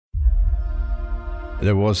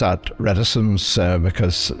There was that reticence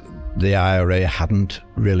because the IRA hadn't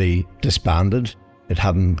really disbanded. It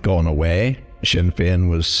hadn't gone away. Sinn Féin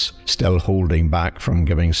was still holding back from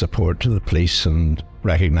giving support to the police and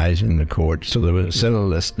recognising the court. So there was still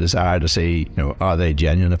this desire to see, are they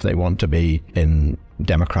genuine? If they want to be in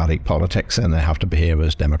democratic politics, then they have to behave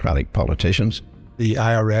as democratic politicians. The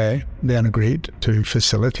IRA then agreed to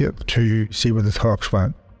facilitate, to see where the talks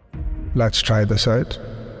went. Let's try this out.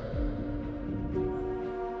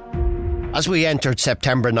 As we entered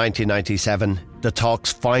September 1997, the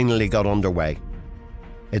talks finally got underway.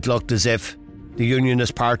 It looked as if the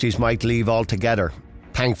unionist parties might leave altogether.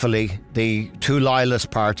 Thankfully, the two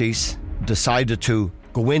loyalist parties decided to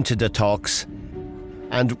go into the talks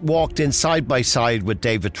and walked in side by side with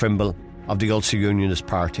David Trimble of the Ulster Unionist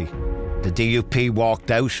Party. The DUP walked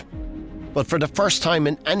out, but for the first time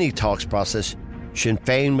in any talks process, Sinn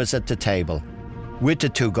Féin was at the table with the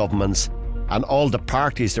two governments and all the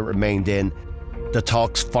parties that remained in. The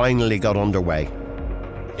talks finally got underway.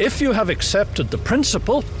 If you have accepted the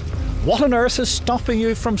principle, what on earth is stopping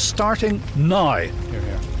you from starting now?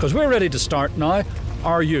 Because we're ready to start now.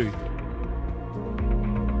 Are you?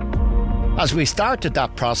 As we started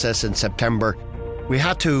that process in September, we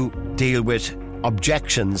had to deal with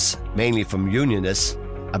objections, mainly from unionists,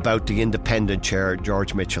 about the independent chair,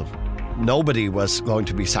 George Mitchell. Nobody was going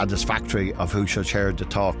to be satisfactory of who should chair the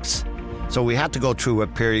talks. So we had to go through a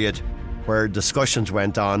period where discussions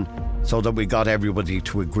went on so that we got everybody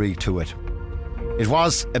to agree to it. It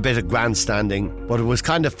was a bit of grandstanding, but it was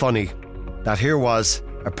kind of funny that here was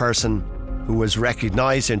a person who was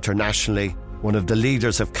recognised internationally, one of the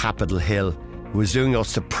leaders of Capitol Hill, who was doing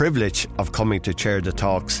us the privilege of coming to chair the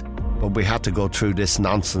talks, but we had to go through this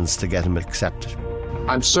nonsense to get him accepted.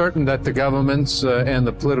 I'm certain that the governments and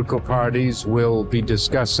the political parties will be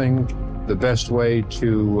discussing the best way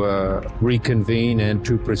to reconvene and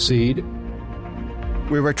to proceed.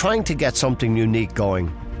 We were trying to get something unique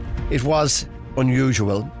going. It was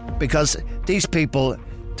unusual because these people,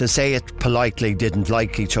 to say it politely, didn't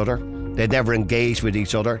like each other. They'd never engaged with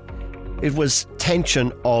each other. It was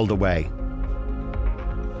tension all the way.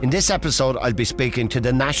 In this episode, I'll be speaking to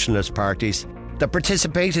the nationalist parties that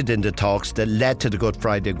participated in the talks that led to the Good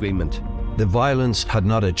Friday Agreement. The violence had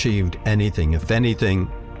not achieved anything. If anything,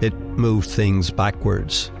 it moved things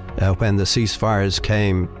backwards. When the ceasefires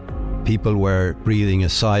came, people were breathing a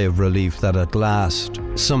sigh of relief that at last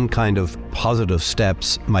some kind of positive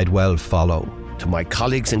steps might well follow. To my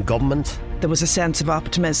colleagues in government, there was a sense of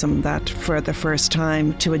optimism that for the first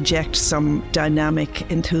time to inject some dynamic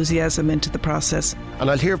enthusiasm into the process. And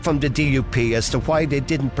I'll hear from the DUP as to why they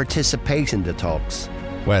didn't participate in the talks.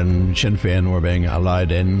 When Sinn Féin were being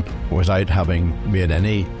allowed in without having made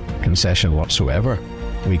any concession whatsoever,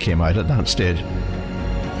 we came out at that stage.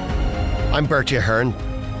 I'm Bertie Ahern,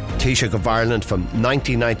 Taoiseach of Ireland from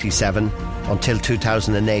 1997 until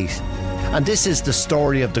 2008. And this is the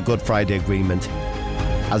story of the Good Friday Agreement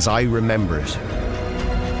as I remember it.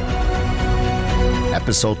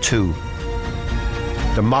 Episode 2.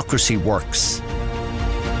 Democracy Works.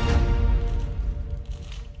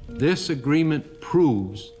 This agreement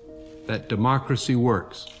proves that democracy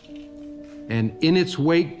works. And in its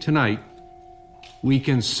wake tonight, we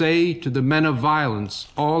can say to the men of violence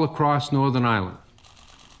all across Northern Ireland,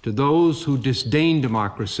 to those who disdain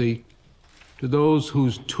democracy, to those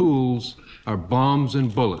whose tools are bombs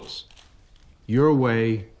and bullets, your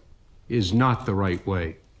way is not the right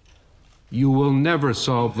way. You will never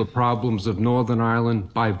solve the problems of Northern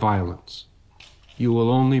Ireland by violence. You will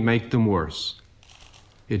only make them worse.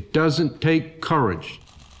 It doesn't take courage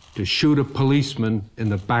to shoot a policeman in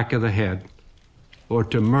the back of the head or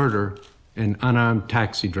to murder an unarmed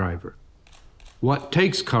taxi driver. What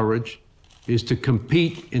takes courage is to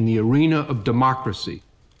compete in the arena of democracy,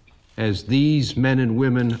 as these men and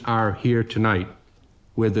women are here tonight,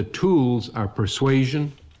 where the tools are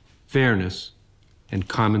persuasion, fairness, and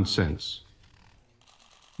common sense.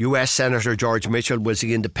 US Senator George Mitchell was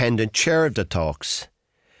the independent chair of the talks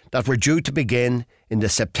that were due to begin in the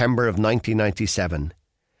September of 1997.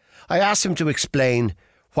 I asked him to explain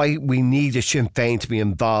why we needed Sinn Féin to be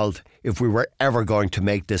involved if we were ever going to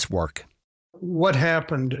make this work. What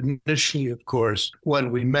happened initially, of course,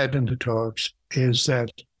 when we met in the talks, is that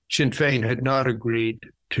Sinn Féin had not agreed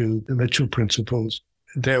to the Mitchell principles.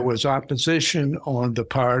 There was opposition on the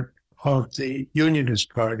part of the unionist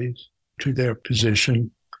parties to their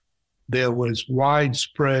position. There was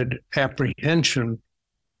widespread apprehension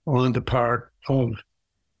on the part of,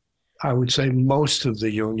 I would say, most of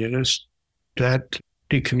the unionists that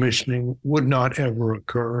decommissioning would not ever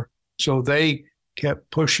occur. So they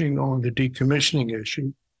kept pushing on the decommissioning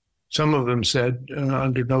issue. Some of them said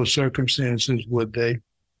under no circumstances would they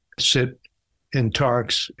sit in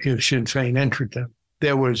talks if Sinn Féin entered them.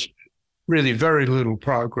 There was really very little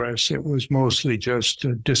progress. It was mostly just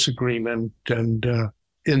disagreement and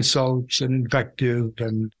insults and invective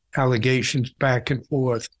and allegations back and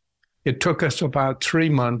forth. It took us about 3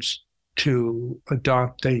 months to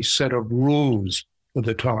adopt a set of rules for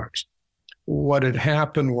the talks. What had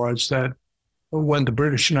happened was that when the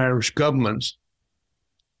British and Irish governments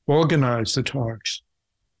organized the talks,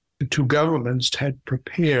 the two governments had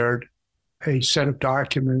prepared a set of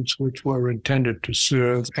documents which were intended to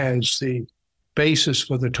serve as the basis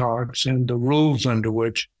for the talks and the rules under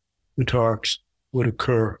which the talks would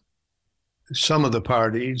occur. Some of the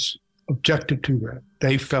parties objected to that.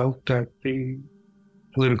 They felt that the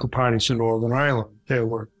political parties in Northern Ireland, there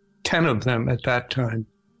were 10 of them at that time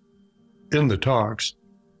in the talks,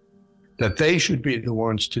 that they should be the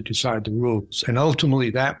ones to decide the rules. And ultimately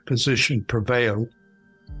that position prevailed.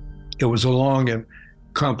 It was a long and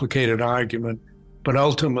complicated argument, but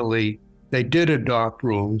ultimately they did adopt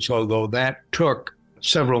rules, although that took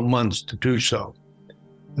several months to do so.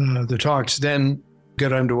 The talks then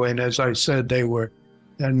got underway, and as I said, they were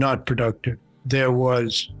not productive. There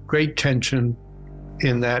was great tension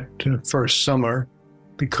in that first summer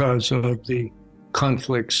because of the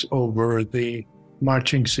conflicts over the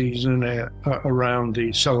marching season around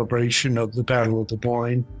the celebration of the Battle of the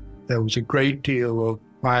Boyne. There was a great deal of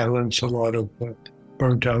violence, a lot of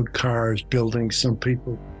burnt out cars, buildings, some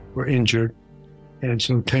people were injured, and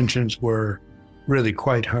so tensions were really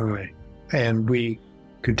quite high. And we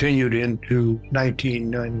continued into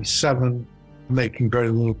 1997, making very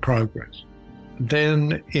little progress.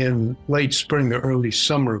 Then in late spring or early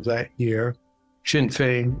summer of that year, Sinn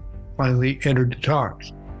Féin finally entered the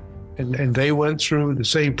talks. And they went through the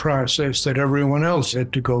same process that everyone else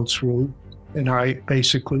had to go through. And I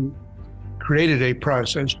basically created a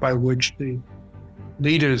process by which the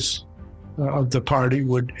leaders of the party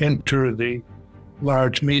would enter the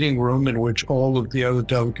large meeting room in which all of the other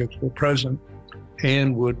delegates were present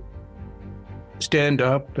and would stand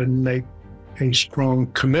up and make a strong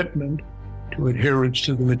commitment to adherence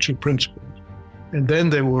to the Mitchell principles. And then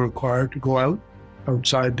they were required to go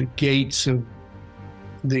outside the gates of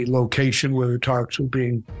the location where the talks were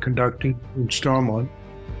being conducted in Stormont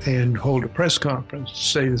and hold a press conference to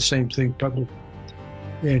say the same thing publicly.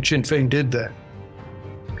 And Sinn Féin did that.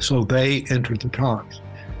 So they entered the talks.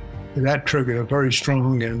 And that triggered a very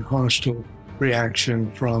strong and hostile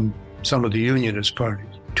reaction from some of the Unionist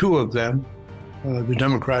parties. Two of them, the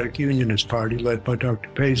Democratic Unionist Party, led by Dr.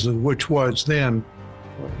 Paisley, which was then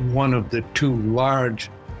one of the two large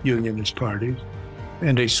Unionist parties,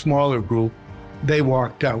 and a smaller group, they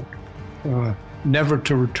walked out, never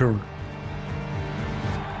to return.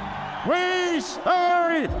 We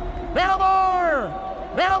say no more!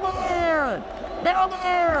 No more! No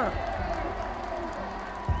more!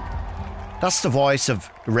 That's the voice of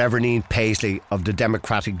the Reverend Ian Paisley of the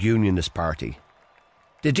Democratic Unionist Party.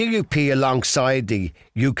 The DUP, alongside the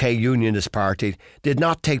UK Unionist Party, did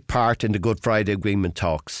not take part in the Good Friday Agreement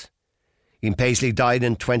talks. Ian Paisley died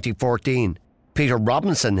in 2014. Peter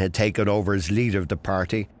Robinson had taken over as leader of the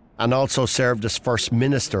party and also served as First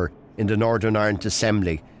Minister in the Northern Ireland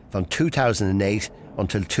Assembly from 2008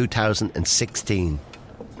 until 2016.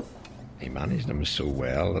 He managed them so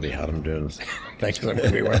well that he had him doing things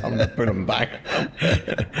that we were having to put him back.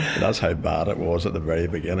 That's how bad it was at the very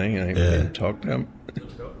beginning. I didn't talk to him.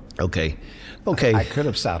 Okay. I could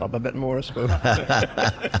have sat up a bit more, I suppose.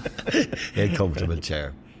 In a comfortable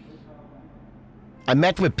chair. I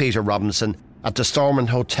met with Peter Robinson at the Stormont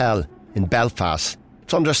Hotel in Belfast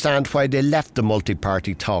to understand why they left the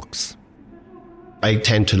multi-party talks. I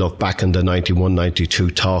tend to look back in the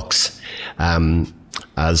 91-92 talks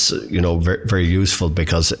as, very, very useful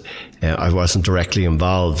because I wasn't directly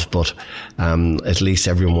involved, but at least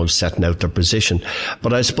everyone was setting out their position.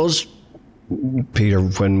 But I suppose, Peter,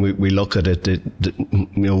 when we look at it,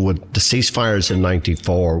 with the ceasefires in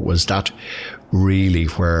 94, was that really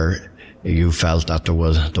where you felt that there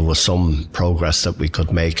was some progress that we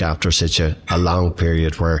could make after such a long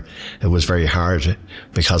period where it was very hard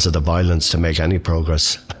because of the violence to make any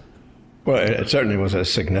progress? Well, it certainly was a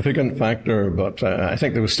significant factor, but I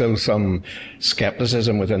think there was still some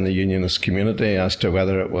scepticism within the unionist community as to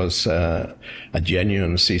whether it was a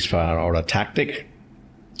genuine ceasefire or a tactic.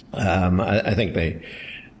 I think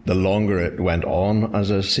the longer it went on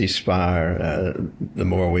as a ceasefire, the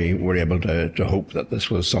more we were able to hope that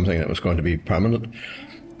this was something that was going to be permanent.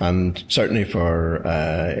 And certainly for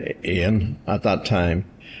Ian at that time,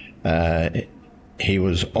 he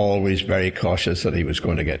was always very cautious that he was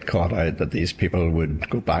going to get caught out, that these people would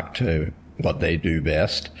go back to what they do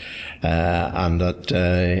best, and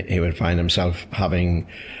that he would find himself having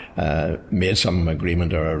made some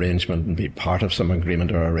agreement or arrangement and be part of some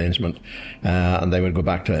agreement or arrangement, and they would go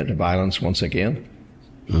back to violence once again.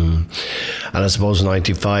 And I suppose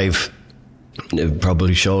 95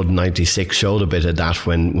 probably showed, 96 showed a bit of that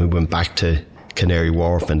when we went back to Canary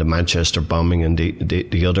Wharf and the Manchester bombing and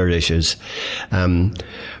the other issues.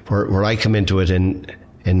 Where I come into it in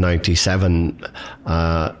 97,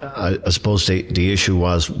 I suppose the issue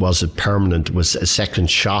was it permanent, was a second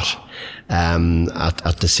shot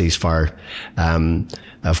at the ceasefire.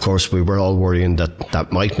 Of course, we were all worrying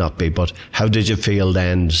that might not be, but how did you feel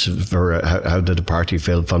then? How did the party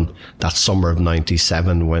feel from that summer of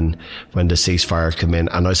 97 when the ceasefire came in?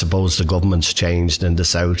 And I suppose the governments changed in the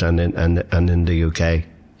South and in the UK.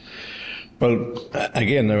 Well,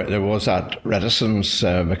 again, there was that reticence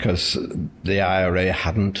because the IRA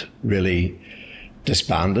hadn't really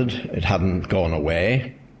disbanded. It hadn't gone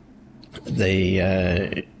away.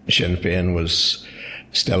 The Sinn Féin was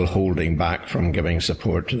still holding back from giving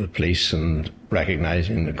support to the police and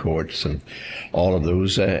recognising the courts and all of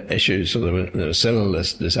those issues. So there was still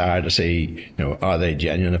this desire to see, are they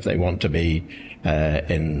genuine? If they want to be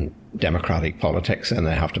in democratic politics, then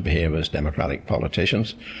they have to behave as democratic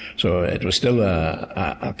politicians. So it was still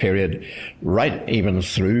a period right even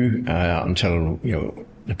through until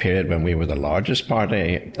the period when we were the largest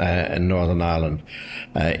party in Northern Ireland.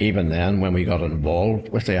 Even then, when we got involved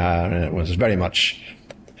with the IRA, it was very much.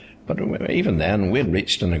 But even then, we'd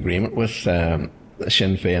reached an agreement with Sinn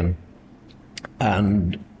Féin,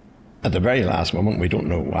 and at the very last moment, we don't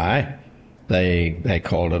know why, they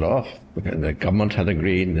called it off. Because the government had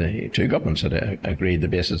agreed, the two governments had agreed the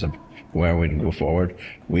basis of where we'd go forward.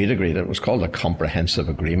 We'd agreed. It was called a comprehensive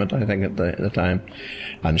agreement, I think, at the time.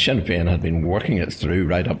 And Sinn Féin had been working it through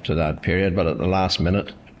right up to that period, but at the last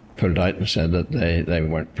minute pulled out and said that they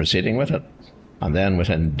weren't proceeding with it. And then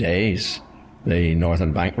within days, the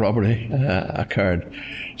Northern Bank robbery occurred.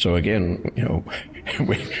 So again,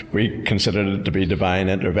 we considered it to be divine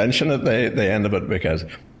intervention at the end of it, because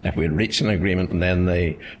if we had reached an agreement and then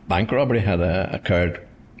the bank robbery had occurred,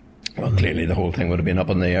 well, clearly the whole thing would have been up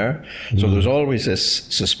in the air. So there was always this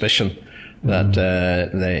suspicion that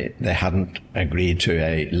they hadn't agreed to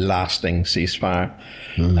a lasting ceasefire.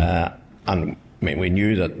 And we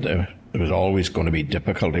knew that there was always going to be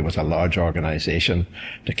difficulty with a large organisation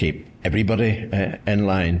to keep everybody in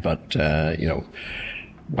line. But,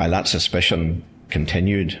 while that suspicion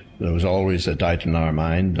continued, there was always a doubt in our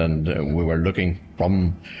mind, and we were looking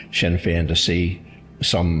from Sinn Féin to see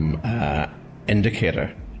some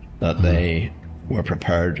indicator that they were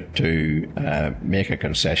prepared to make a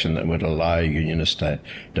concession that would allow unionists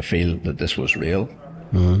to feel that this was real.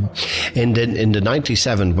 In the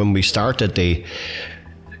 97, when we started the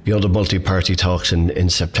multi-party talks in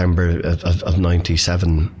September of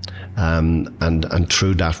 97, and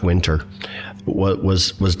through that winter,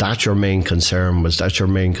 was that your main concern? Was that your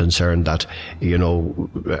main concern that,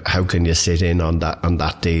 how can you sit in on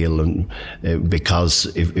that deal? And because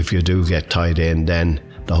if you do get tied in, then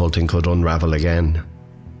the whole thing could unravel again.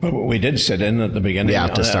 Well, we did sit in at the beginning. Yeah,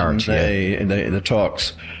 at the start, the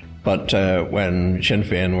talks. But when Sinn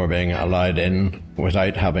Féin were being allowed in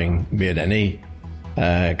without having made any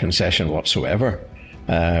concession whatsoever,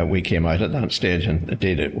 we came out at that stage, and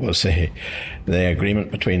indeed it was the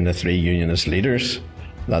agreement between the three unionist leaders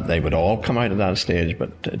that they would all come out at that stage,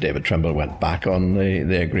 but David Trimble went back on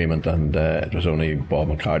the agreement, and it was only Bob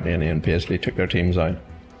McCartney and Ian Paisley took their teams out.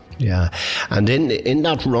 Yeah, and in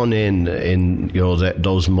that run in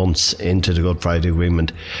those months into the Good Friday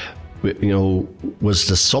Agreement, was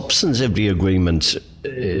the substance of the agreement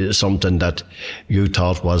something that you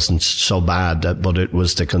thought wasn't so bad, but it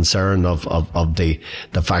was the concern of the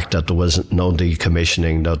fact that there was no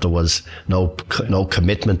decommissioning, that there was no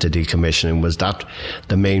commitment to decommissioning? Was that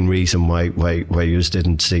the main reason why you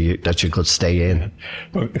didn't see that you could stay in?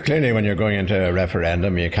 Well, clearly when you're going into a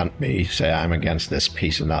referendum, you can't say I'm against this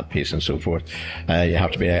piece and that piece and so forth. You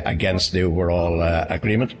have to be against the overall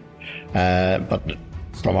agreement. But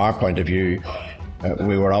from our point of view,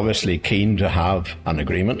 we were obviously keen to have an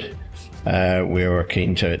agreement. We were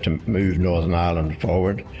keen to move Northern Ireland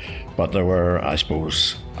forward, but there were, I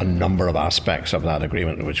suppose, a number of aspects of that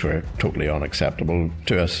agreement which were totally unacceptable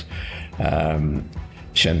to us. Sinn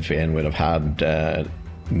Féin would have had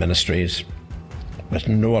ministries with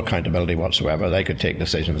no accountability whatsoever. They could take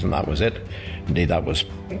decisions and that was it. Indeed, that was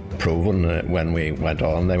proven when we went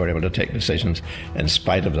on. They were able to take decisions in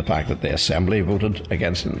spite of the fact that the Assembly voted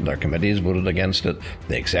against it, their committees voted against it,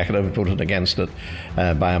 the Executive voted against it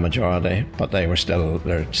by a majority, but they were still,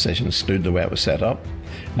 their decisions stood the way it was set up.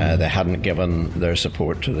 They hadn't given their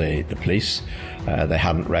support to the police. They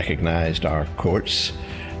hadn't recognised our courts.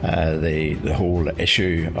 The whole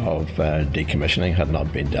issue of decommissioning had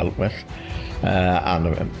not been dealt with.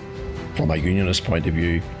 And from a unionist point of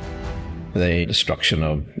view, the destruction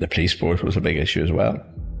of the police force was a big issue as well.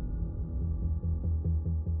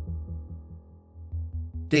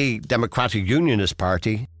 The Democratic Unionist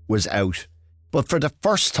Party was out, but for the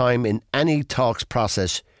first time in any talks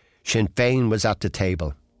process, Sinn Féin was at the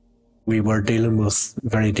table. We were dealing with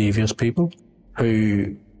very devious people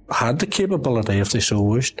who had the capability, if they so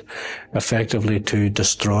wished, effectively to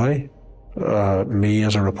destroy me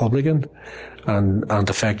as a Republican and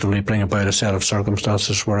effectively bring about a set of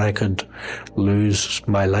circumstances where I could lose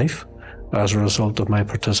my life as a result of my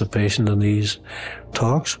participation in these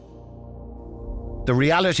talks. The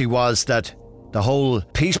reality was that the whole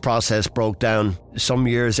peace process broke down some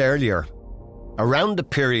years earlier. Around the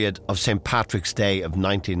period of St. Patrick's Day of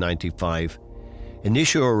 1995, an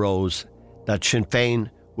issue arose that Sinn Féin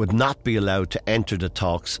would not be allowed to enter the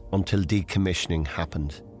talks until decommissioning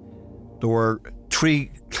happened. There were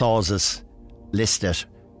 3 clauses listed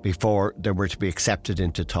before they were to be accepted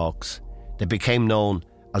into talks. They became known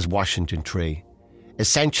as Washington 3.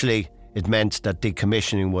 Essentially, it meant that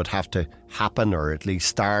decommissioning would have to happen, or at least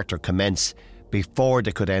start or commence, before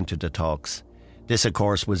they could enter the talks. This, of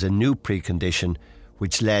course, was a new precondition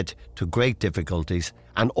which led to great difficulties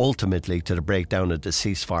and ultimately to the breakdown of the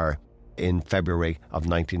ceasefire in February of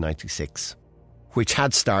 1996, which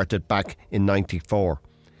had started back in 94.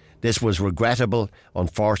 This was regrettable,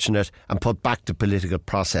 unfortunate, and put back the political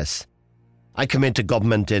process. I came into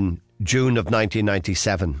government in June of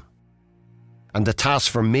 1997, and the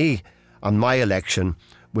task for me on my election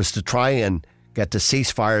was to try and get the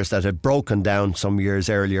ceasefires that had broken down some years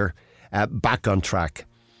earlier back on track,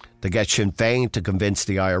 to get Sinn Féin to convince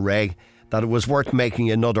the IRA that it was worth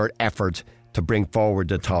making another effort to bring forward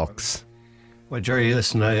the talks. Well, Gerry,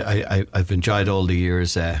 listen, I've enjoyed all the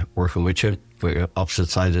years working with you. We're opposite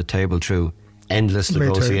side of the table through endless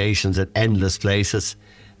negotiations at endless places.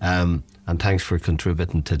 And thanks for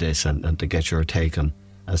contributing to this and to get your take on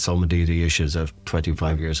some of the issues of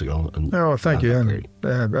 25 years ago. Thank you.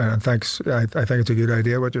 And thanks. I think it's a good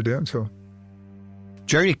idea what you're doing. So,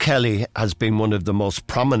 Gerry Kelly has been one of the most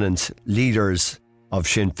prominent leaders of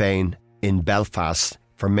Sinn Féin in Belfast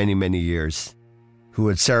for many, many years, who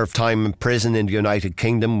had served time in prison in the United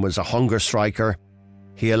Kingdom, was a hunger striker.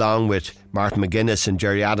 He, along with Martin McGuinness and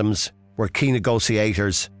Gerry Adams, were key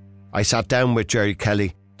negotiators. I sat down with Gerry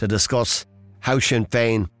Kelly to discuss how Sinn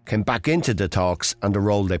Féin came back into the talks and the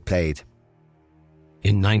role they played.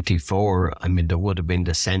 In 94, there would have been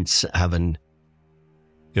the sense, having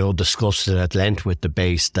discussed it at length with the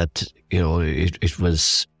base, that it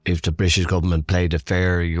was, if the British government played it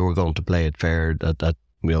fair, you were going to play it fair, that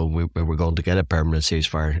we were going to get a permanent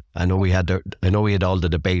ceasefire. I know we had all the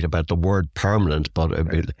debate about the word permanent, but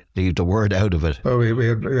leave the word out of it. Well, we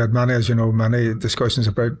had many, as you know, many discussions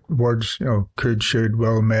about words, could, should,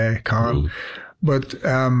 will, may, can. But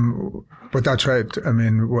that's right.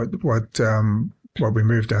 What we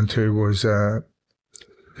moved into was the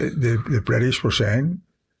British were saying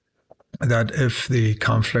that if the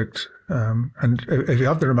conflict, and if you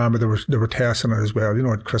have to remember, there were tests on it as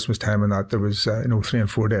well. At Christmas time and that there was 3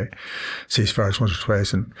 and 4 day ceasefires once or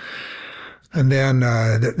twice, and then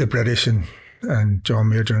the British and John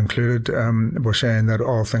Major included were saying that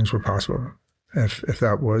all things were possible if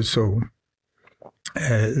that was so.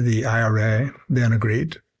 The IRA then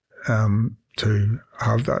agreed to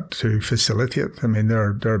have that, to facilitate.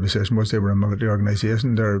 Their position was, they were a military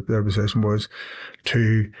organisation. Their position was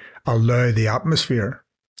to allow the atmosphere,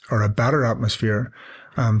 or a better atmosphere,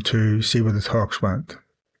 to see where the talks went.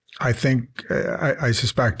 I think, I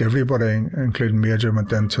suspect everybody, including Major,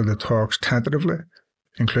 went into the talks tentatively,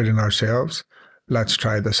 including ourselves. Let's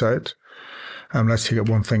try this out. Let's take it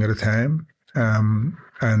one thing at a time.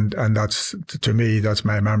 And that's, to me, that's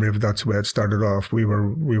my memory of it. That's the way it started off. We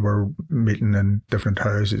were meeting in different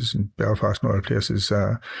houses in Belfast and other places,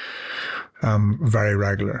 very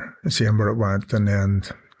regular, seeing where it went. And then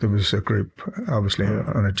there was a group, obviously,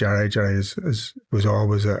 on a Gerry. Gerry was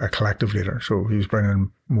always a collective leader, so he was bringing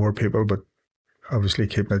in more people, but obviously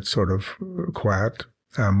keeping it sort of quiet,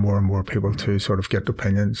 more and more people to sort of get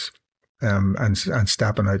opinions and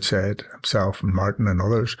stepping outside. Himself and Martin and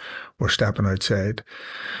others were stepping outside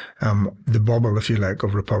the bubble, if you like,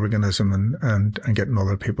 of republicanism and getting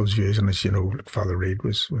other people's views. And as you know, Father Reid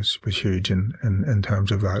was huge in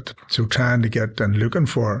terms of that. So trying to get and looking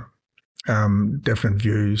for different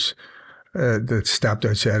views that stepped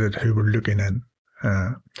outside it, who were looking in.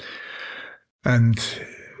 And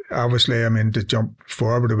obviously, I mean, to jump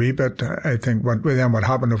forward a wee bit, I think what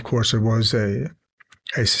happened, of course, there was a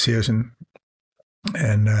cessation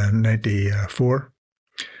in 94.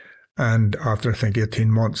 And after, I think,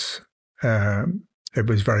 18 months, it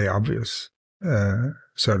was very obvious,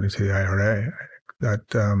 certainly to the IRA, that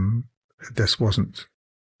this wasn't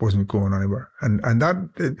going anywhere. And that,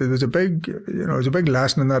 it was a big, it was a big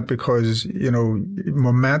lesson in that, because,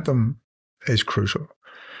 momentum is crucial.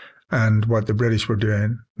 And what the British were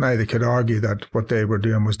doing, now they could argue that what they were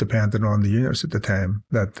doing was dependent on the unions at the time,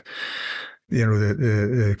 that,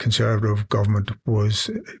 the Conservative government was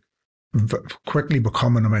quickly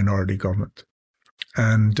becoming a minority government.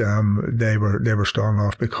 And they were strong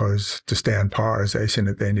off because to stay in power, as they seen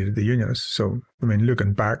it, they needed the unionists. So, I mean,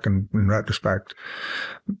 looking back and in retrospect,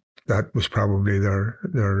 that was probably their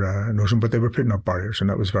notion, but they were putting up barriers, and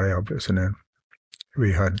that was very obvious. And then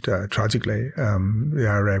we had, tragically, the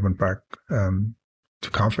IRA went back to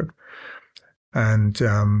conflict. And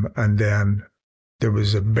then there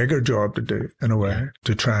was a bigger job to do, in a way,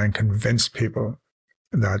 to try and convince people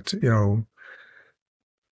that,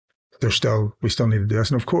 we still need to do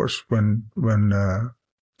this. And of course, when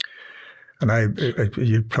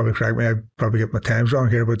you probably correct me, I probably get my times wrong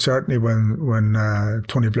here, but certainly when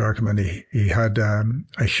Tony Blair came in, he had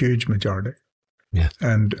a huge majority. Yeah.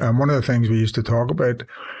 And one of the things we used to talk about,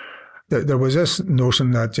 there was this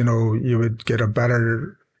notion that, you would get a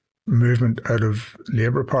better movement out of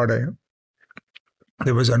Labour Party.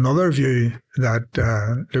 There was another view that,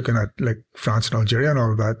 looking at like France and Algeria and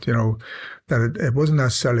all of that, that it wasn't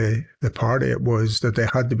necessarily the party, it was that they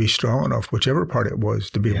had to be strong enough, whichever party it was,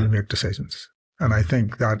 to be able to make decisions. And I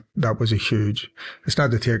think that was a huge, it's not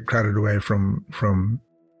to take credit away from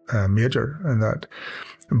Major and that,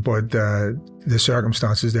 but the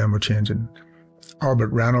circumstances then were changing. Albert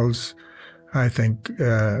Reynolds, I think,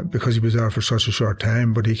 because he was there for such a short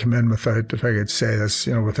time, but he came in without, if I could say this,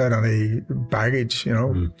 without any baggage,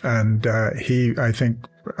 and he, I think,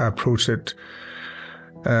 approached it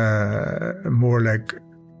more like,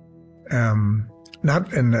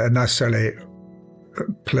 not in a necessarily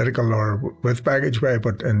political or with baggage way,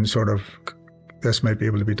 but in sort of, this might be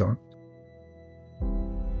able to be done.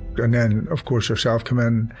 And then, of course, yourself come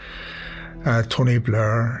in, Tony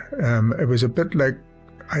Blair. It was a bit like,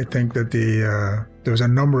 I think that there was a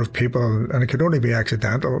number of people, and it could only be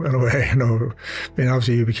accidental in a way, I mean,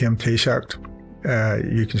 obviously you became Taoiseach.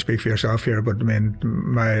 You can speak for yourself here, but I mean,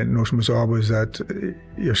 my notion was always that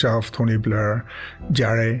yourself, Tony Blair,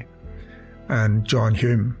 Gerry, and John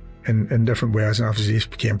Hume, in different ways, and obviously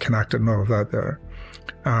became connected and all of that there,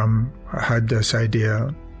 had this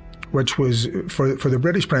idea, which was, for the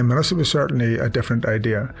British Prime Minister, was certainly a different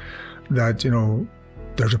idea, that,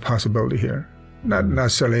 there's a possibility here. Not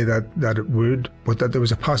necessarily that it would, but that there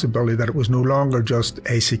was a possibility that it was no longer just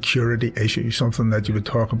a security issue, something that you would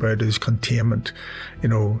talk about as containment,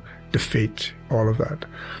 defeat, all of that.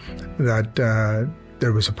 That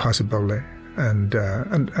there was a possibility, and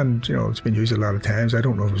it's been used a lot of times. I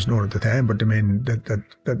don't know if it was known at the time, but I mean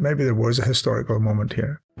that maybe there was a historical moment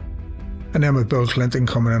here. And then with Bill Clinton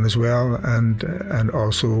coming in as well, and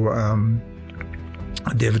also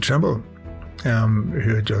David Trimble.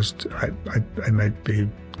 Who had just, I might be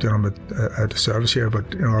doing him a disservice here,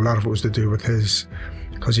 but a lot of it was to do with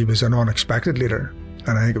because he was an unexpected leader,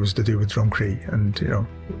 and I think it was to do with Drumcree and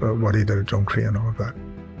what he did at Drumcree and all of that.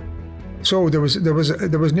 So there was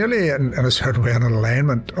nearly in a certain way an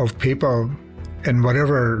alignment of people in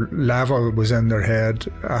whatever level was in their head,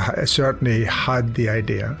 certainly had the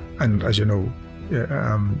idea, and as you know,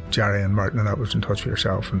 Gerry and Martin and that was in touch with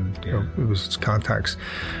yourself, and it was contacts,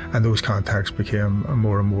 and those contacts became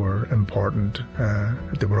more and more important.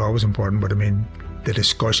 They were always important, but I mean the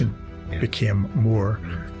discussion became more.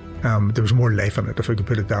 There was more life in it, if I could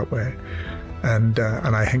put it that way, and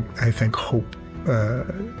I think hope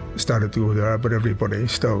started to go there, but everybody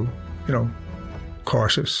still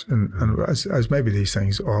cautious, and as maybe these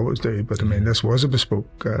things always do. But I mean, this was a bespoke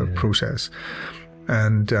process.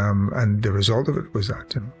 And the result of it was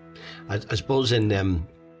that, I suppose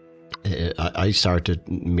I started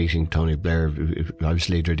meeting Tony Blair. I was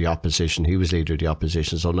leader of the opposition. He was leader of the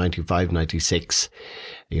opposition. So 95, 96,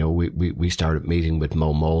 we started meeting with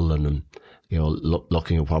Mo Molan and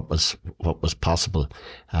looking at what was possible.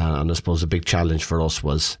 And I suppose a big challenge for us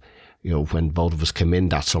was when both of us came in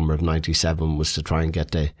that summer of 97, was to try and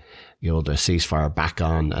get the ceasefire back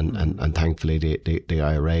on, and thankfully the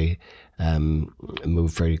IRA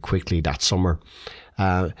moved very quickly that summer.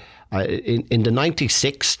 In the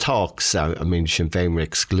 96 talks, Sinn Féin were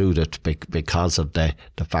excluded because of the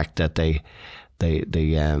fact that the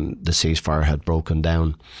ceasefire had broken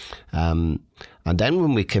down. And then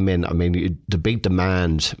when we came in, the big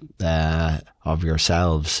demand of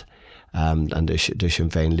yourselves and the Sinn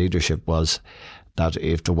Féin leadership was that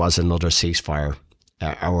if there was another ceasefire,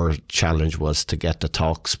 our challenge was to get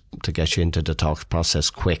you into the talks process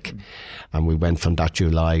quick. And we went from that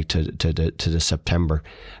July to the September.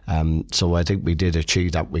 So I think we did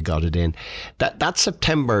achieve that. We got it in. That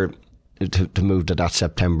September, to move to that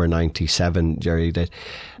September 97, Gerry, that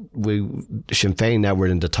Sinn Féin now were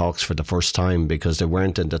in the talks for the first time, because they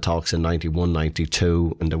weren't in the talks in 91,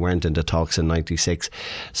 92, and they weren't in the talks in 96.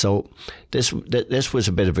 So this was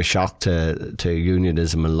a bit of a shock to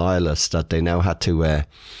unionism and loyalists, that they now had to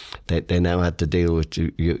they now had to deal with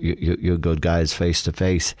you good guys face to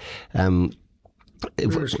face. We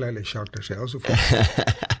were slightly shocked ourselves, of course.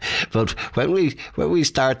 But when we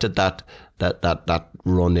started that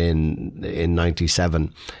run in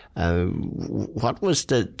 97, what was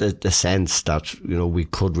the sense that we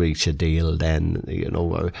could reach a deal then?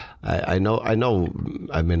 I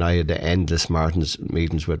had endless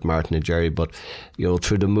meetings with Martin and Gerry, but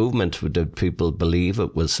through the movement, did people believe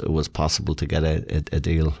it was possible to get a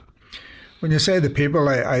deal? When you say the people,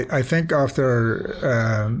 I think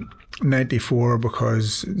after 94,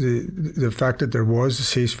 because the fact that there was a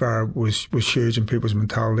ceasefire was huge in people's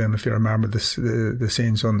mentality, and if you remember the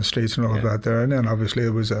scenes on the streets and all of that there, and then obviously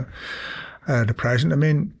there was a depression.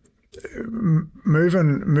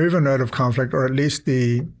 Moving out of conflict, or at least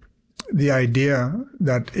the idea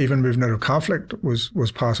that even moving out of conflict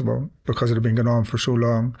was possible because it had been going on for so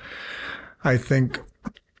long, I think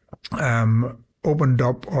opened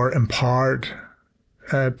up or empowered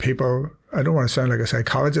people. I don't want to sound like a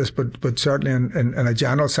psychologist, but certainly in a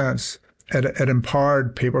general sense, it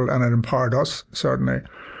empowered people, and it empowered us, certainly,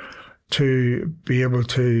 to be able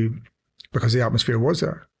to, because the atmosphere was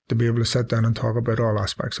there, to be able to sit down and talk about all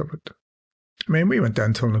aspects of it. We went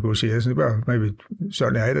down to negotiations, well, maybe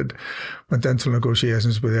certainly I did, went down to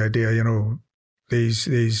negotiations with the idea, these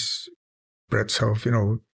Brits have,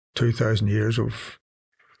 2,000 years of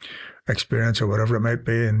experience or whatever it might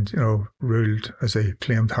be, and ruled, as they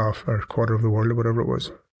claimed, half or a quarter of the world or whatever it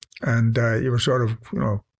was, and you were sort of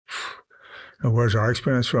where's our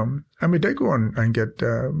experience from? And we did go on and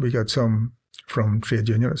we got some from trade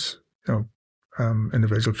unionists,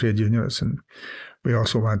 individual trade unionists, and we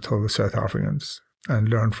also went to the South Africans and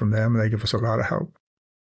learned from them, and they gave us a lot of help.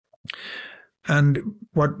 And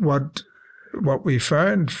what we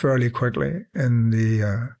found fairly quickly in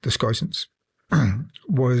the discussions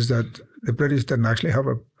was that the British didn't actually have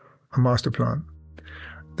a master plan,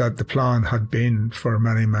 that the plan had been for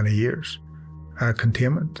many, many years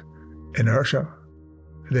containment, inertia.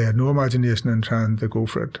 They had no imagination in trying to go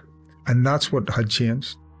for it. And that's what had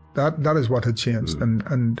changed. That is what had changed. And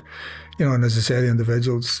and as I say, the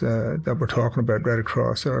individuals that we're talking about right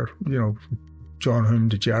across are, John Hume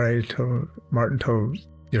to Gerry, to Martin, to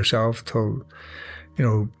yourself, to,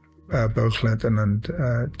 Bill Clinton and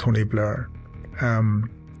Tony Blair.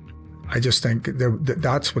 I just think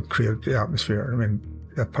that's what created the atmosphere.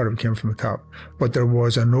 That part of it came from the top. But there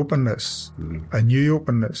was an openness, a new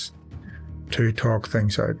openness to talk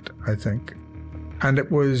things out, I think. And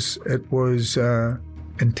it was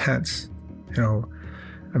intense.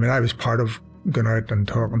 I was part of going out and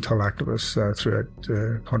talking to activists throughout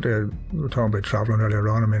the country. We were talking about travelling earlier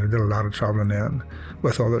on. I did a lot of travelling then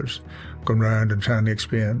with others, going around and trying to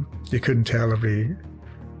explain. You couldn't tell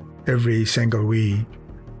every single wee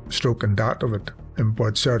stroke and dot of it,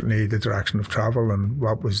 but certainly the direction of travel and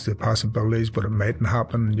what was the possibilities, but it mightn't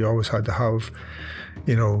happen. You always had to have,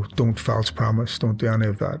 don't false promise, don't do any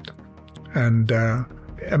of that. And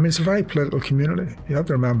it's a very political community. You have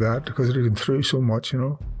to remember that, because it had been through so much,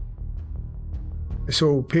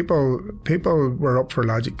 So people were up for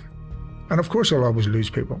logic, and of course you'll always lose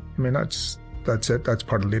people. That's it. That's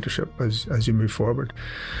part of leadership as you move forward.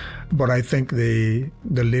 But I think the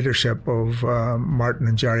leadership of Martin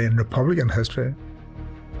and Gerry in Republican history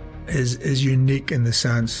is unique in the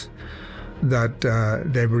sense that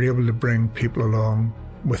they were able to bring people along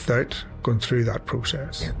without going through that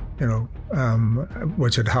process,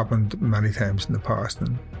 which had happened many times in the past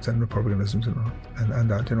and republicanism and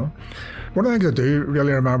that. One of the things I do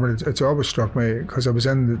really remember, it's always struck me, because I was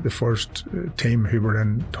in the first team who were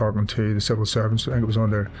in talking to the civil servants. I think it was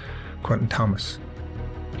under Quentin Thomas.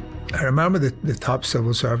 I remember the top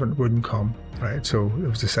civil servant wouldn't come, right? So it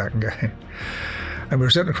was the second guy. And we were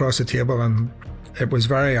sitting across the table, and it was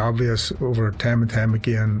very obvious over time and time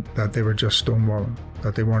again that they were just stonewalling,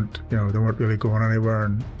 that they weren't really going anywhere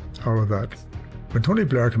and all of that. When Tony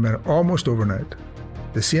Blair came in, almost overnight,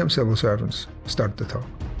 the same civil servants started to talk.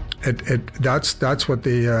 That's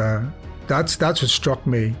what struck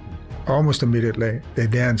me almost immediately. They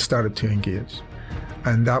then started to engage,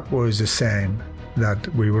 and that was a sign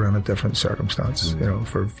that we were in a different circumstance,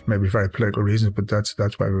 for maybe very political reasons, but that's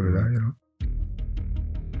why we were there,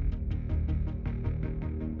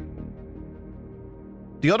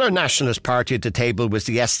 The other nationalist party at the table was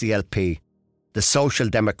the SDLP, the Social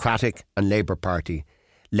Democratic and Labour Party,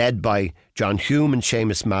 led by John Hume and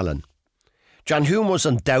Seamus Mallon. John Hume was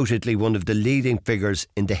undoubtedly one of the leading figures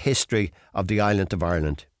in the history of the island of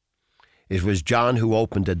Ireland. It was John who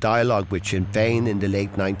opened a dialogue with Sinn Féin in the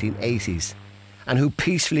late 1980s and who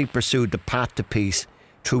peacefully pursued the path to peace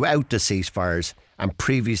throughout the ceasefires and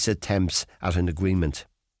previous attempts at an agreement.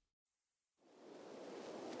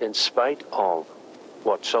 In spite of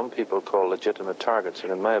what some people call legitimate targets,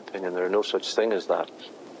 and in my opinion there are no such thing as that,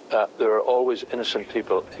 there are always innocent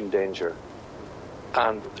people in danger.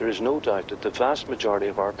 And there is no doubt that the vast majority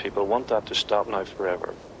of our people want that to stop now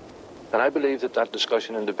forever. And I believe that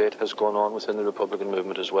discussion and debate has gone on within the Republican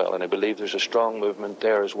movement as well, and I believe there's a strong movement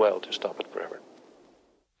there as well to stop it forever.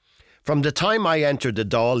 From the time I entered the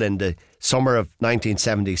Dáil in the summer of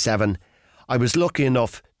 1977, I was lucky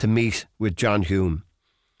enough to meet with John Hume.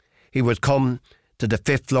 He would come to the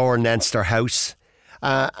 5th floor Leinster House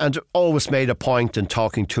and always made a point in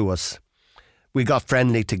talking to us. We got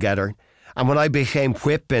friendly together, and when I became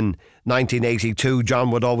whip in 1982, John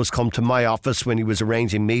would always come to my office when he was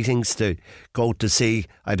arranging meetings to go to see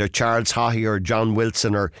either Charles Haughey or John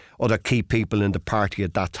Wilson or other key people in the party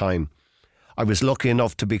at that time. I was lucky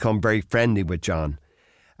enough to become very friendly with John.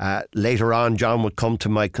 Later on, John would come to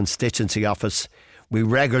my constituency office. We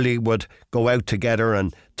regularly would go out together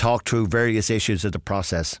and talk through various issues of the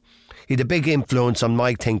process. He had a big influence on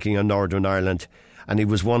my thinking on Northern Ireland, and he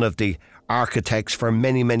was one of the architects for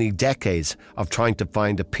many, many decades of trying to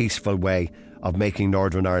find a peaceful way of making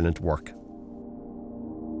Northern Ireland work.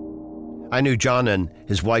 I knew John and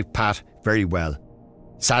his wife Pat very well.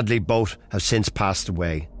 Sadly, both have since passed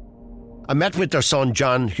away. I met with their son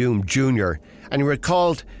John Hume Jr, and he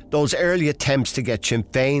recalled those early attempts to get Sinn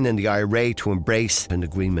Féin and the IRA to embrace an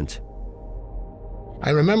agreement.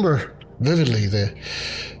 I remember vividly the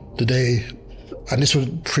day, and this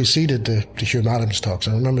would preceded the Hume Adams talks.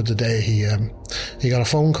 I remember the day he got a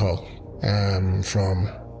phone call from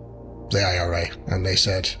the IRA, and they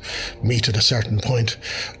said, meet at a certain point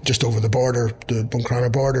just over the border, the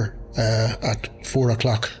Buncrana border, at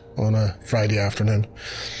 4:00 on a Friday afternoon.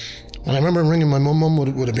 And I remember ringing my mum. Mum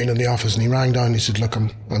would have been in the office, and he rang down and he said, look,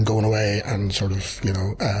 I'm going away, and sort of,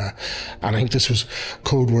 and I think this was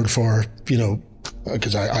code word for,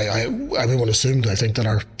 because everyone assumed, I think, that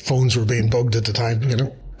our phones were being bugged at the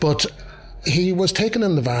time, But he was taken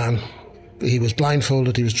in the van, he was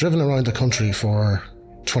blindfolded, he was driven around the country for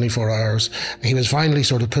 24 hours. He was finally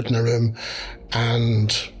sort of put in a room and,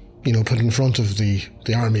 put in front of the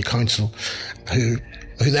Army Council, who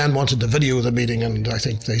then wanted the video of the meeting, and I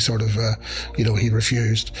think they sort of, he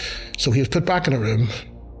refused. So he was put back in a room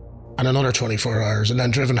and another 24 hours and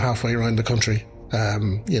then driven halfway around the country,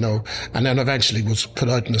 and then eventually was put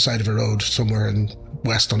out on the side of a road somewhere in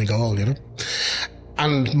West Donegal,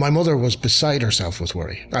 And my mother was beside herself with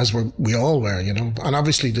worry, as we all were, And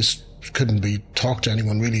obviously this couldn't be talked to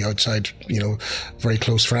anyone really outside, very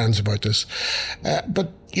close friends about this.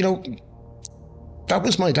 But that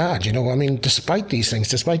was my dad, despite these things,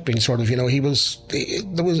 despite being sort of, he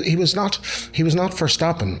was not for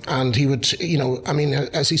stopping. And he would,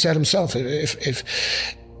 as he said himself,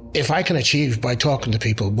 if I can achieve by talking to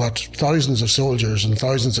people what thousands of soldiers and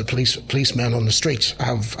thousands of policemen on the streets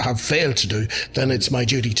have failed to do, then it's my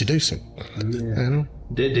duty to do so. Yeah.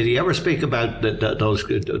 Did he ever speak about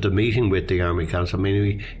the meeting with the Army Council? I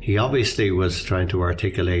mean, he obviously was trying to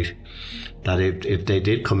articulate that if they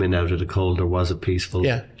did come in out of the cold, there was a peaceful.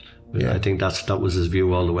 Yeah. I think that was his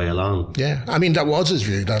view all the way along. Yeah, I mean, that was his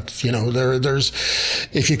view, that, there's,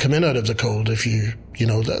 if you come in out of the cold, if you,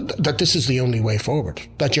 that this is the only way forward,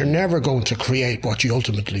 that you're never going to create what you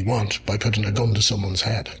ultimately want by putting a gun to someone's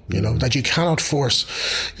head, that you cannot force,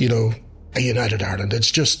 a united Ireland.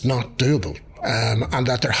 It's just not doable. And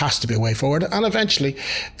that there has to be a way forward. And eventually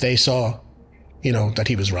they saw, that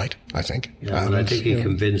he was right, I think. Yeah, and I think he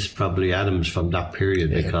convinced probably Adams from that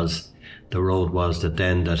period, because the road was that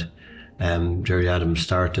Gerry Adams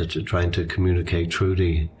started trying to communicate through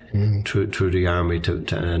the army to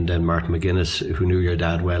and then Martin McGuinness, who knew your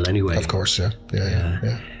dad well anyway. Of course, yeah.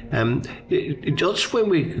 Just when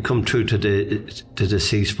we come through to the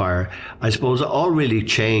ceasefire, I suppose it all really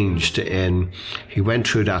changed. He went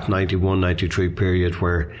through that 91-93 period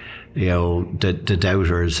where, you know, the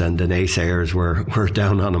doubters and the naysayers were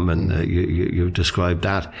down on him, and you described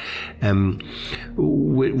that.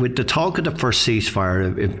 With the talk of the first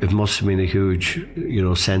ceasefire, it must have been a huge, you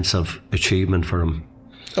know, sense of achievement for him.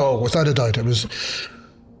 Oh, without a doubt, it was,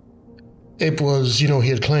 you know, he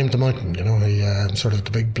had climbed the mountain, you know, he sort of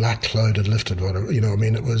the big black cloud had lifted, whatever, you know, I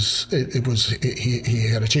mean, he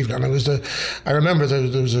had achieved it. And I remember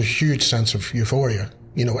there was a huge sense of euphoria,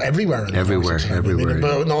 you know, everywhere. Everywhere. I mean,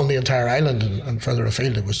 but on the entire island and further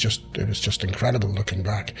afield, it was just incredible looking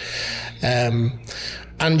back.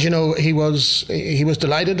 And, you know, he was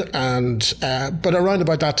delighted, and but around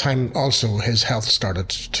about that time also his health started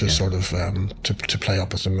to sort of to play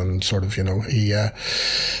up with him, and sort of, you know, he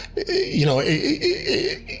you know,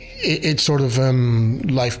 it sort of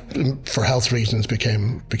life for health reasons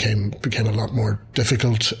became a lot more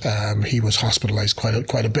difficult. He was hospitalized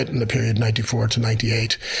quite a bit in the period 94 to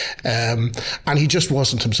 98, and he just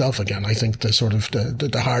wasn't himself again. I think the sort of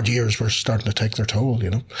the hard years were starting to take their toll,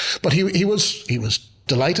 you know. But he was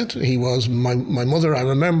delighted. He was my mother. I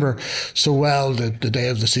remember so well the day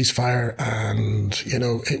of the ceasefire, and, you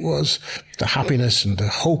know, it was the happiness and the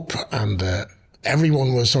hope, and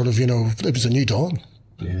everyone was sort of, you know, it was a new dawn.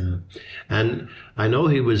 Yeah, and I know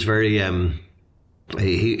he was very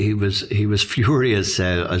he was furious,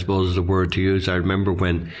 I suppose is the word to use. I remember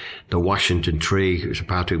when the Washington Tree, Sir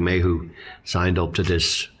Patrick Mayhew, signed up to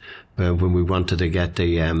this. When we wanted to get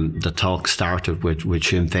the talks started with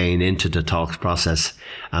Sinn Féin into the talks process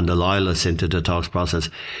and the Loyalists into the talks process,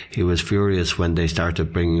 he was furious when they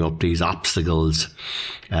started bringing up these obstacles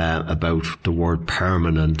about the word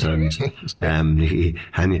permanent, and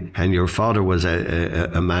and your father was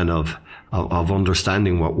a man of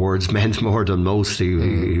understanding what words meant more than most.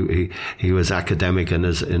 He was academic in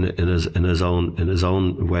his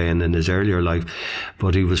own way and in his earlier life,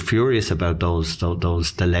 but he was furious about those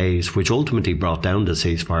delays, which ultimately brought down the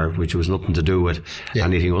ceasefire, which was nothing to do with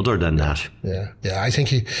anything other than that. Yeah. I think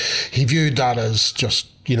he viewed that as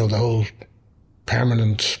just, you know, the whole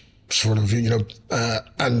permanent sort of, you know,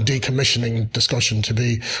 and decommissioning discussion to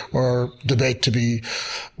be, or debate to be,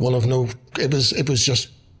 one of no. It was just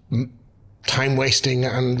time wasting,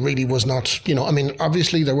 and really was not, you know, I mean,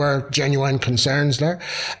 obviously there were genuine concerns there,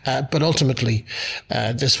 but ultimately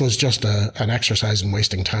this was just an exercise in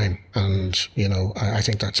wasting time, and, you know, I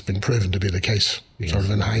think that's been proven to be the case, sort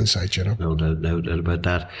of in hindsight, you know. No doubt about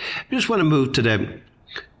that. I just want to move to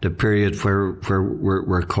the period where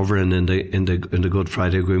we're covering in the Good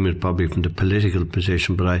Friday Agreement, probably from the political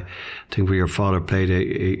position, but I think where your father played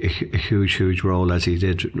a huge role, as he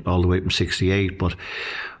did all the way from 68. But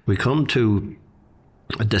we come to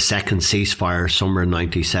the second ceasefire, summer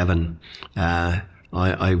 97.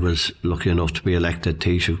 I was lucky enough to be elected.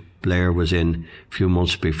 Taoiseach Blair was in a few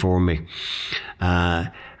months before me.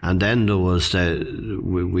 And then there was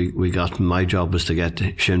my job was to get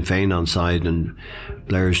Sinn Féin on side, and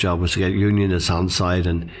Blair's job was to get Unionists on side,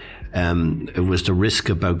 and it was the risk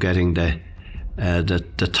about getting the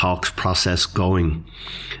talks process going.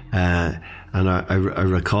 And I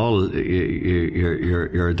recall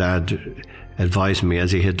your dad advised me,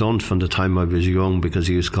 as he had done from the time I was young, because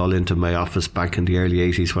he used to call into my office back in the early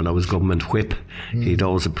 80s when I was government whip. He'd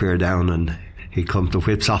always appear down, and he'd come to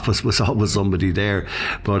Whip's office, was always somebody there.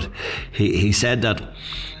 But he said that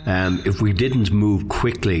if we didn't move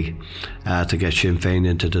quickly to get Sinn Féin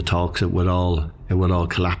into the talks, it would all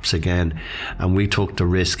collapse again. And we took the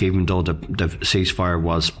risk, even though the ceasefire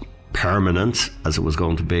was permanent, as it was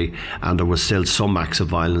going to be, and there was still some acts of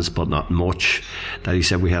violence, but not much, that he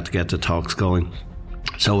said we had to get the talks going.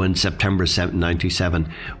 So in September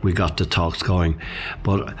 97, we got the talks going.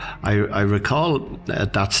 But I recall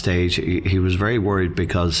at that stage, he was very worried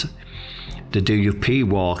because the DUP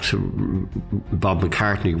walked, Bob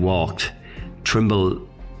McCartney walked, Trimble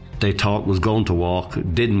they thought was going to walk,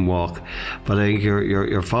 didn't walk. But I think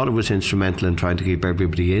your father was instrumental in trying to keep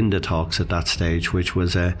everybody in the talks at that stage, which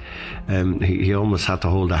was he almost had to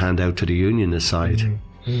hold a hand out to the unionist side.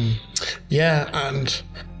 Mm-hmm. Yeah, and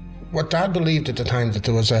what Dad believed at the time, that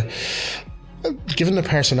there was given the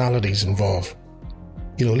personalities involved,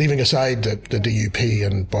 you know, leaving aside the DUP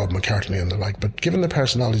and Bob McCartney and the like, but given the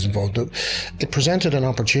personalities involved, it presented an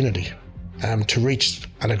opportunity to reach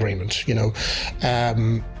an agreement, you know.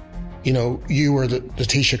 you know, you were the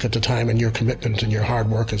Taoiseach at the time, and your commitment and your hard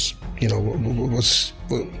work was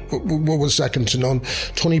second to none.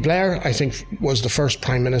 Tony Blair, I think, was the first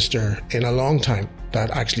Prime Minister in a long time that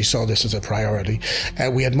actually saw this as a priority.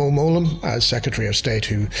 We had Mo Mowlam as Secretary of State,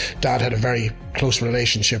 who Dad had a very close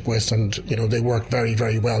relationship with, and, you know, they worked very,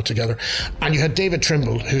 very well together. And you had David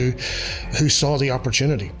Trimble, who saw the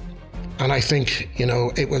opportunity. And I think, you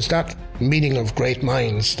know, it was that meeting of great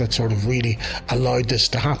minds that sort of really allowed this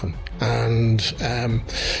to happen. And,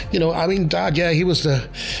 you know, I mean, Dad, yeah, he was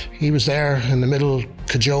there in the middle,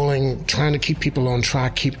 cajoling, trying to keep people on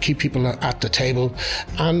track, keep people at the table.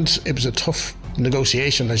 And it was a tough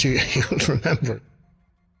negotiation, as you'll remember.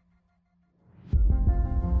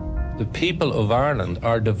 The people of Ireland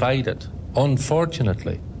are divided,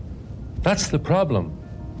 unfortunately. That's the problem.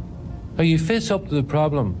 Now, you face up to the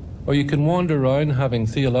problem, or you can wander around having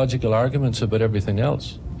theological arguments about everything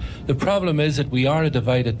else. The problem is that we are a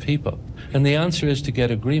divided people, and the answer is to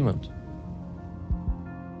get agreement.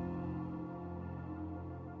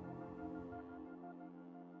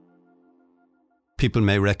 People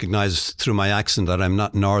may recognise through my accent that I'm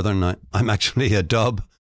not Northern. I'm actually a Dub.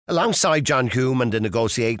 Alongside John Hume and the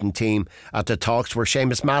negotiating team at the talks were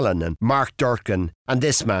Seamus Mallon and Mark Durkin and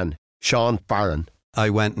this man, Sean Farren. I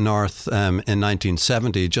went north in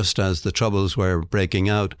 1970, just as the Troubles were breaking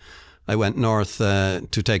out. I went north to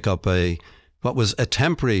take up what was a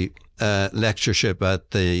temporary lectureship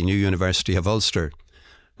at the new University of Ulster.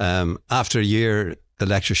 After a year, the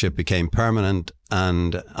lectureship became permanent,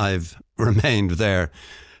 and I've remained there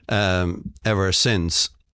ever since.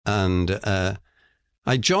 And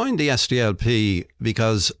I joined the SDLP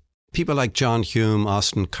because people like John Hume,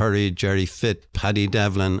 Austin Curry, Gerry Fitt, Paddy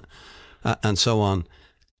Devlin, and so on,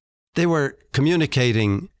 they were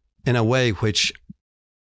communicating in a way which,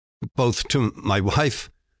 both to my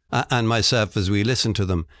wife and myself as we listened to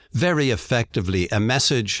them, very effectively, a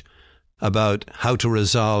message about how to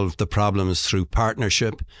resolve the problems through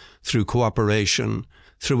partnership, through cooperation,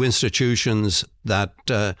 through institutions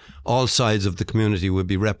that all sides of the community would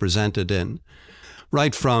be represented in.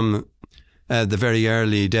 Right from the very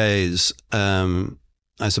early days,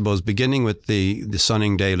 I suppose, beginning with the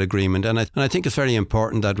Sunningdale Agreement. And I think it's very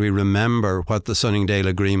important that we remember what the Sunningdale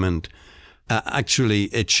Agreement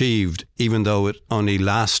actually achieved, even though it only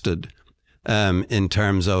lasted in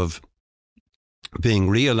terms of being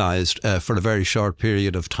realised for a very short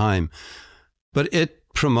period of time. But it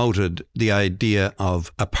promoted the idea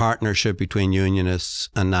of a partnership between Unionists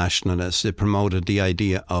and Nationalists. It promoted the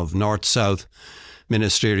idea of North-South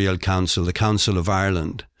Ministerial Council, the Council of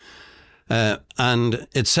Ireland. And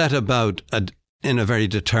it set about, in a very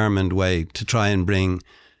determined way, to try and bring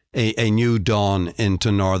a new dawn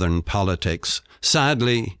into Northern politics.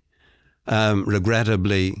 Sadly,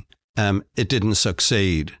 regrettably, it didn't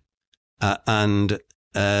succeed. And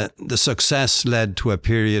the success led to a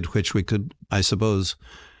period which we could, I suppose,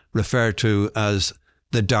 refer to as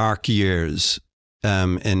the dark years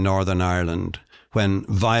in Northern Ireland, when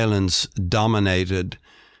violence dominated,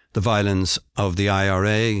 the violence of the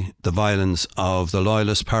IRA, the violence of the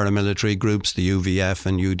loyalist paramilitary groups, the UVF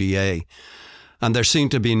and UDA. And there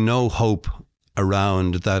seemed to be no hope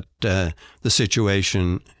around that the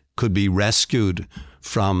situation could be rescued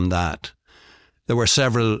from that. There were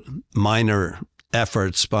several minor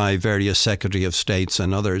efforts by various Secretary of States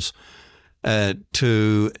and others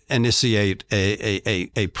to initiate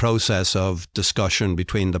a process of discussion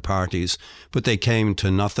between the parties, but they came to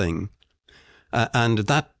nothing. And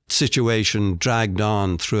that situation dragged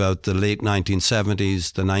on throughout the late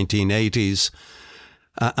 1970s, the 1980s.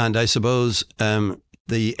 And I suppose the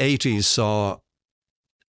 80s saw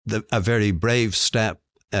a very brave step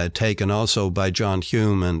taken also by John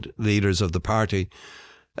Hume and leaders of the party,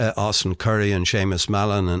 Austin Curry and Seamus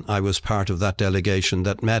Mallon, and I was part of that delegation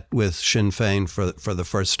that met with Sinn Féin for the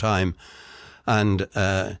first time and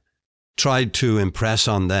tried to impress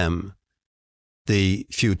on them the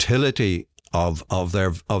futility of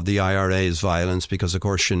the IRA's violence, because of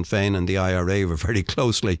course Sinn Féin and the IRA were very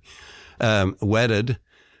closely wedded,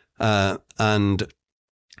 and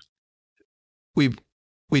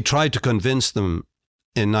we tried to convince them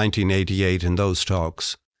in 1988 in those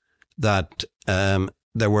talks that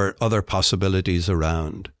there were other possibilities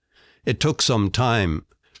around. It took some time,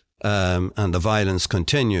 and the violence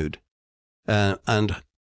continued, and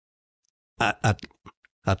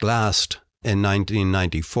at last in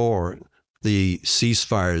 1994 the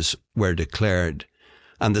ceasefires were declared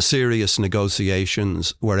and the serious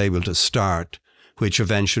negotiations were able to start, which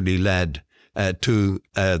eventually led to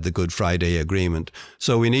the Good Friday Agreement.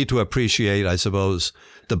 So we need to appreciate, I suppose,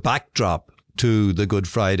 the backdrop to the Good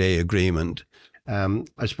Friday Agreement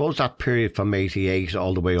I suppose that period from 88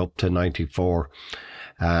 all the way up to 94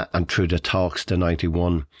 and through the talks, the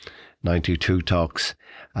 91, 92 talks,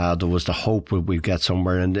 there was the hope we'd get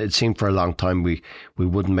somewhere, and it seemed for a long time we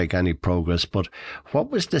wouldn't make any progress. But what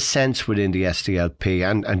was the sense within the SDLP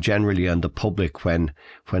and generally on the public when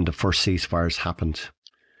the first ceasefires happened?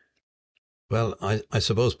 Well, I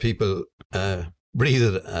suppose people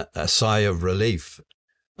breathed a sigh of relief.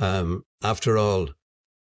 After all,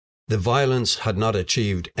 the violence had not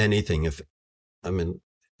achieved anything. If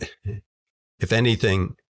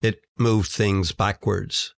anything, it moved things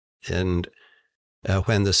backwards. And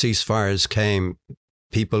when the ceasefires came,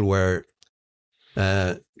 people were,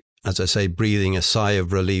 as I say, breathing a sigh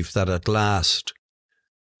of relief that at last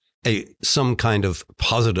some kind of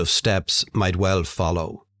positive steps might well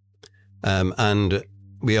follow. And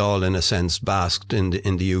we all, in a sense, basked in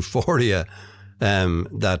the euphoria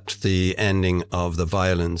that the ending of the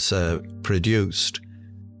violence produced.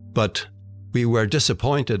 But we were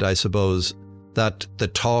disappointed, I suppose, that the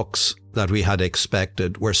talks that we had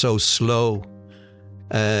expected were so slow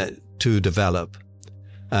to develop.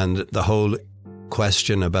 And the whole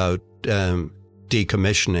question about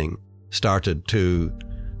decommissioning started to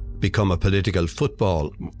become a political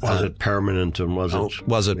football. Was it permanent, and was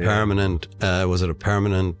it permanent? Was it a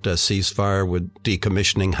permanent ceasefire? Would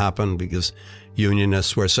decommissioning happen? Because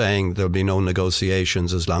unionists were saying there'll be no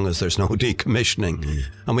negotiations as long as there's no decommissioning.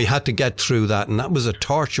 And we had to get through that. And that was a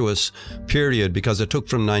tortuous period because it took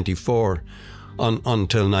from 94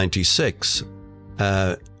 until 96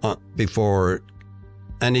 before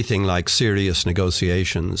anything like serious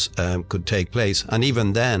negotiations could take place. And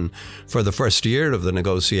even then, for the first year of the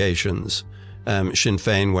negotiations, Sinn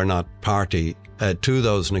Féin were not party to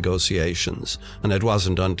those negotiations. And it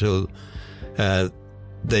wasn't until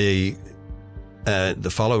the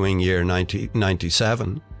following year,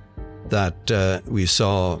 97, that we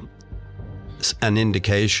saw an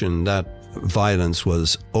indication that violence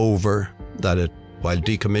was over, that while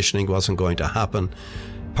decommissioning wasn't going to happen,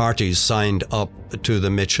 parties signed up to the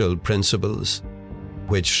Mitchell Principles,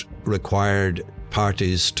 which required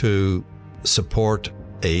parties to support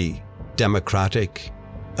a democratic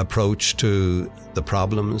approach to the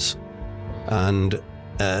problems, and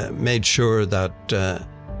made sure that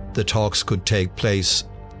the talks could take place,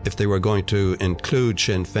 if they were going to include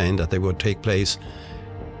Sinn Féin, that they would take place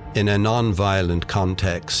in a non-violent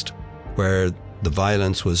context where the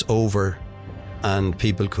violence was over and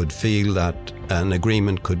people could feel that an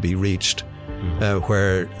agreement could be reached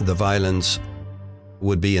where the violence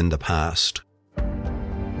would be in the past.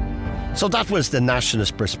 So that was the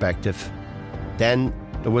nationalist perspective. Then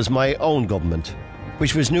there was my own government,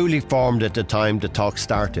 which was newly formed at the time the talks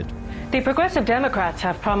started. The Progressive Democrats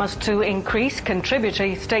have promised to increase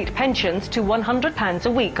contributory state pensions to £100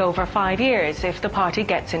 a week over 5 years if the party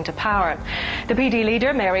gets into power. The PD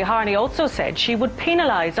leader, Mary Harney, also said she would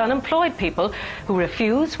penalise unemployed people who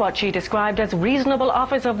refuse what she described as reasonable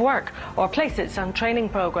offers of work or places on training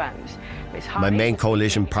programmes. My main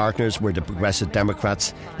coalition partners were the Progressive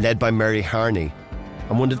Democrats, led by Mary Harney,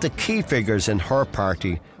 and one of the key figures in her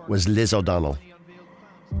party was Liz O'Donnell.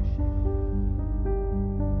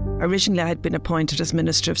 Originally, I had been appointed as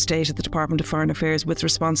Minister of State at the Department of Foreign Affairs with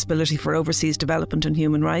responsibility for overseas development and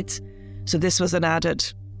human rights. So this was an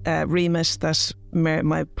added remit that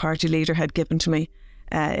my party leader had given to me.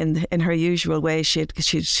 In her usual way,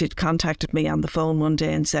 she'd contacted me on the phone one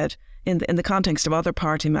day and said, in the context of other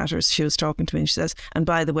party matters, she was talking to me and she says, "And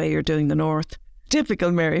by the way, you're doing the North."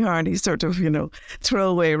 Typical Mary Harney sort of,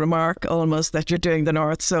 throwaway remark almost, that you're doing the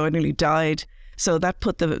North. So I nearly died. So that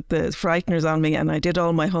put the frighteners on me, and I did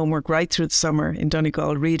all my homework right through the summer in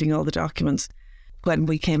Donegal, reading all the documents. When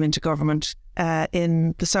we came into government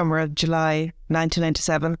in the summer of July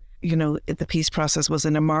 1997, the peace process was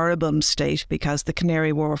in a moribund state because the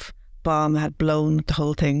Canary Wharf bomb had blown the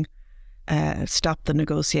whole thing, stopped the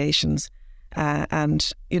negotiations.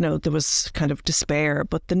 And there was kind of despair.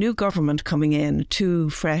 But the new government coming in, two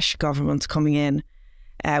fresh governments coming in,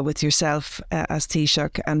 with yourself as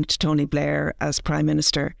Taoiseach and Tony Blair as Prime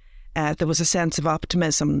Minister, there was a sense of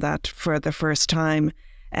optimism that for the first time,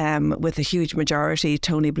 with a huge majority,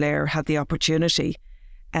 Tony Blair had the opportunity,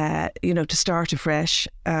 to start afresh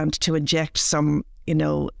and to inject some,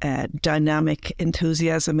 dynamic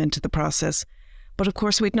enthusiasm into the process. But of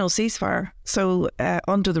course, we'd no ceasefire. So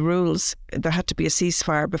under the rules, there had to be a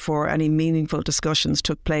ceasefire before any meaningful discussions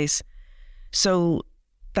took place. So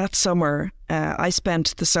that summer, I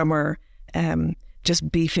spent the summer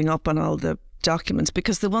just beefing up on all the documents,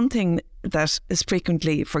 because the one thing that is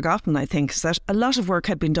frequently forgotten, I think, is that a lot of work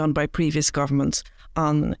had been done by previous governments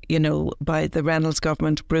on, by the Reynolds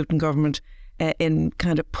government, Bruton government, in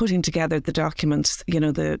kind of putting together the documents,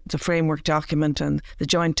 the framework document and the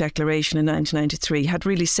joint declaration in 1993 had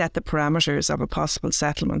really set the parameters of a possible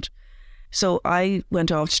settlement. So I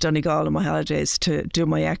went off to Donegal on my holidays to do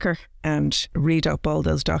my Ecker and read up all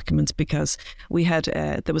those documents, because we had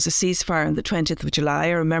there was a ceasefire on the 20th of July.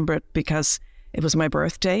 I remember it because it was my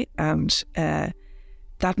birthday, and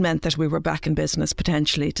that meant that we were back in business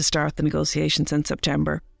potentially to start the negotiations in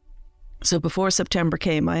September. So before September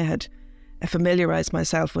came, I had familiarised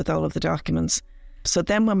myself with all of the documents. So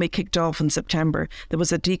then when we kicked off in September, there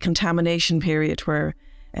was a decontamination period where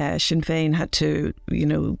Sinn Féin had to,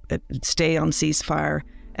 stay on ceasefire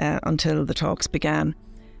until the talks began.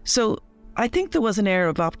 So I think there was an air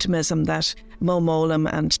of optimism that Mo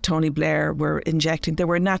Mowlam and Tony Blair were injecting. They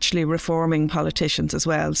were naturally reforming politicians as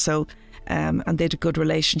well. So, and they had a good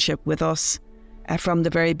relationship with us from the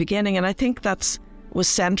very beginning. And I think that was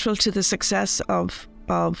central to the success of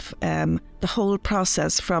the whole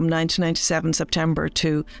process from 1997 September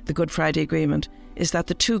to the Good Friday Agreement, is that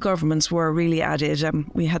the two governments were really at it.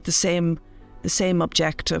 We had the same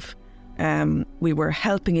objective. We were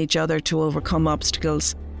helping each other to overcome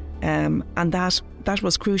obstacles, and that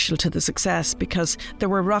was crucial to the success, because there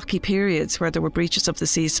were rocky periods where there were breaches of the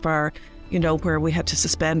ceasefire, where we had to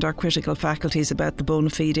suspend our critical faculties about the bona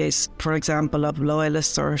fides, for example, of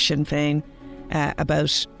loyalists or Sinn Féin,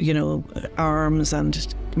 about arms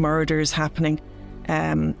and murders happening.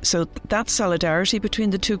 So that solidarity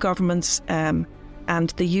between the two governments,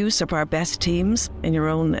 and the use of our best teams in your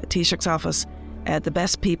own Taoiseach's office, the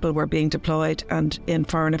best people were being deployed, and in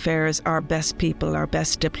Foreign Affairs our best people, our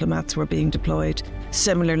best diplomats were being deployed.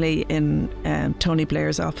 Similarly in Tony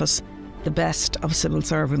Blair's office, the best of civil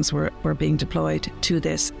servants were being deployed to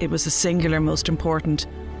this. It was the singular most important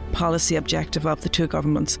policy objective of the two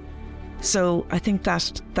governments. So I think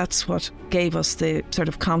that's what gave us the sort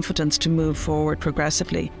of confidence to move forward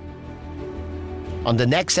progressively. On the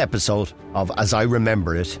next episode of As I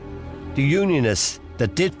Remember It, the unionists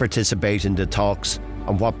that did participate in the talks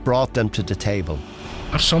and what brought them to the table.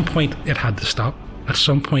 At some point it had to stop. At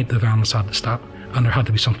some point the violence had to stop, and there had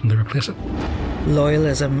to be something to replace it.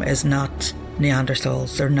 Loyalism is not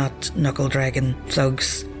Neanderthals. They're not knuckle-dragging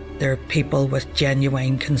thugs. They're people with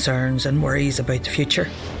genuine concerns and worries about the future.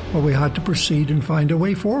 Well, we had to proceed and find a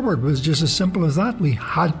way forward. It was just as simple as that. We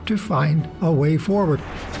had to find a way forward.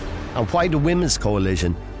 And why the Women's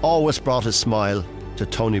Coalition always brought a smile to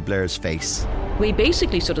Tony Blair's face. We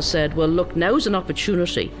basically sort of said, well, look, now's an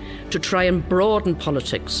opportunity to try and broaden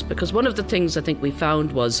politics, because one of the things I think we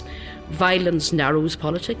found was violence narrows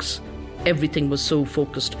politics. Everything was so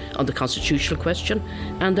focused on the constitutional question,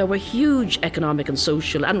 and there were huge economic and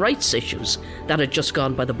social and rights issues that had just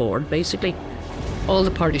gone by the board, basically. All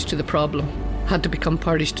the parties to the problem had to become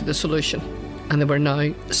parties to the solution, and they were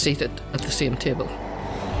now seated at the same table.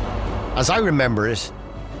 As I Remember It,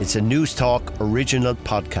 it's a News Talk original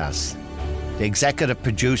podcast. The executive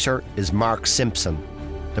producer is Mark Simpson.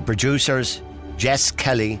 The producers, Jess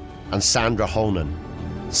Kelly and Sandra Honan.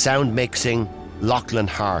 Sound mixing, Lachlan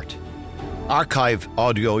Hart. Archive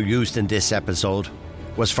audio used in this episode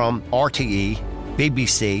was from RTE,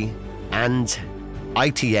 BBC and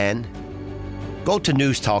ITN. Go to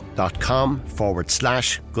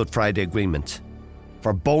newstalk.com/Good Friday Agreement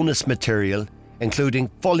for bonus material, including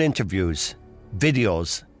full interviews,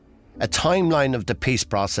 videos, a timeline of the peace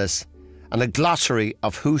process, and a glossary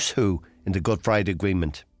of who's who in the Good Friday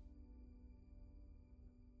Agreement.